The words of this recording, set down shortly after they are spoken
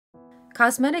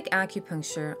Cosmetic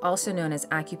acupuncture, also known as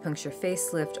acupuncture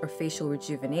facelift or facial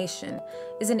rejuvenation,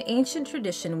 is an ancient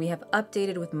tradition we have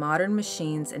updated with modern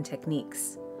machines and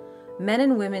techniques. Men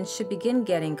and women should begin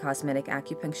getting cosmetic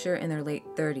acupuncture in their late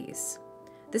 30s.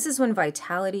 This is when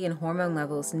vitality and hormone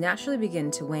levels naturally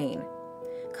begin to wane.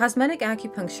 Cosmetic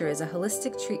acupuncture is a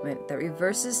holistic treatment that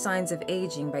reverses signs of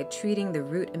aging by treating the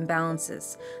root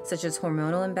imbalances, such as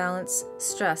hormonal imbalance,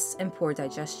 stress, and poor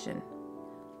digestion.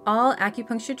 All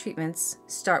acupuncture treatments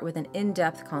start with an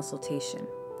in-depth consultation.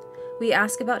 We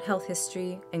ask about health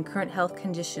history and current health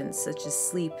conditions such as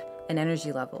sleep and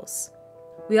energy levels.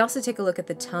 We also take a look at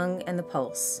the tongue and the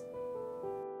pulse.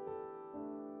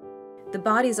 The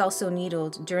body is also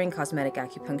needled during cosmetic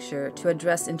acupuncture to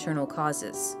address internal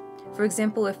causes. For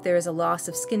example, if there is a loss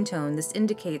of skin tone, this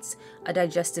indicates a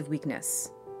digestive weakness.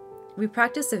 We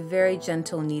practice a very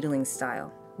gentle needling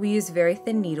style. We use very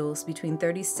thin needles between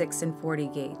 36 and 40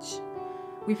 gauge.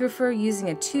 We prefer using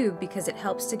a tube because it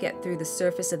helps to get through the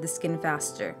surface of the skin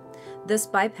faster, thus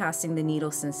bypassing the needle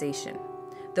sensation,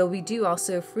 though we do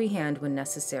also freehand when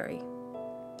necessary.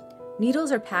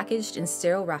 Needles are packaged in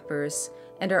sterile wrappers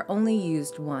and are only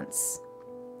used once.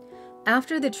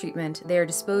 After the treatment, they are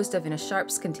disposed of in a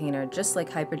sharps container just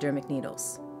like hypodermic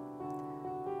needles.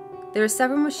 There are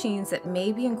several machines that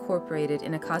may be incorporated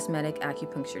in a cosmetic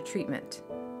acupuncture treatment.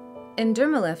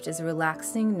 Dermalift is a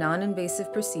relaxing,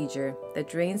 non-invasive procedure that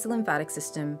drains the lymphatic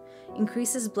system,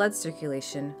 increases blood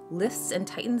circulation, lifts and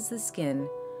tightens the skin.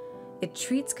 It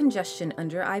treats congestion,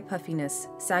 under eye puffiness,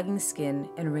 sagging skin,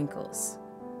 and wrinkles.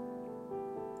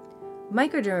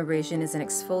 Microdermabrasion is an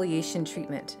exfoliation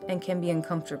treatment and can be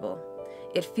uncomfortable.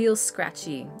 It feels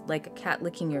scratchy, like a cat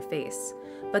licking your face,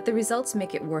 but the results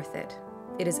make it worth it.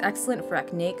 It is excellent for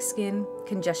acneic skin,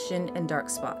 congestion, and dark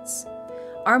spots.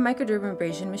 Our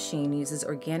microdermabrasion machine uses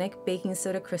organic baking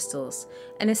soda crystals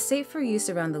and is safe for use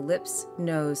around the lips,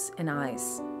 nose, and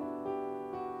eyes.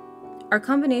 Our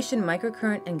combination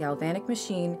microcurrent and galvanic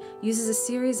machine uses a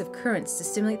series of currents to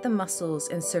stimulate the muscles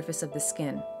and surface of the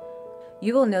skin.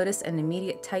 You will notice an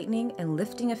immediate tightening and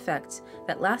lifting effect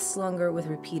that lasts longer with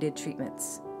repeated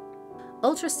treatments.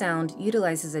 Ultrasound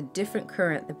utilizes a different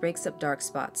current that breaks up dark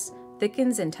spots,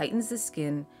 thickens and tightens the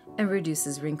skin, and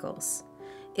reduces wrinkles.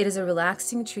 It is a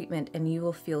relaxing treatment and you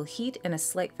will feel heat and a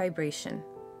slight vibration.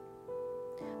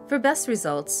 For best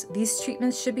results, these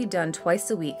treatments should be done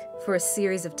twice a week for a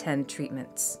series of 10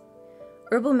 treatments.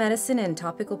 Herbal medicine and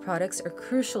topical products are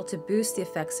crucial to boost the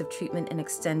effects of treatment and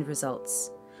extend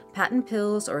results. Patent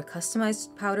pills or a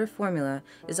customized powder formula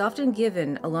is often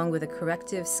given along with a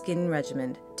corrective skin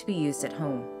regimen to be used at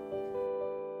home.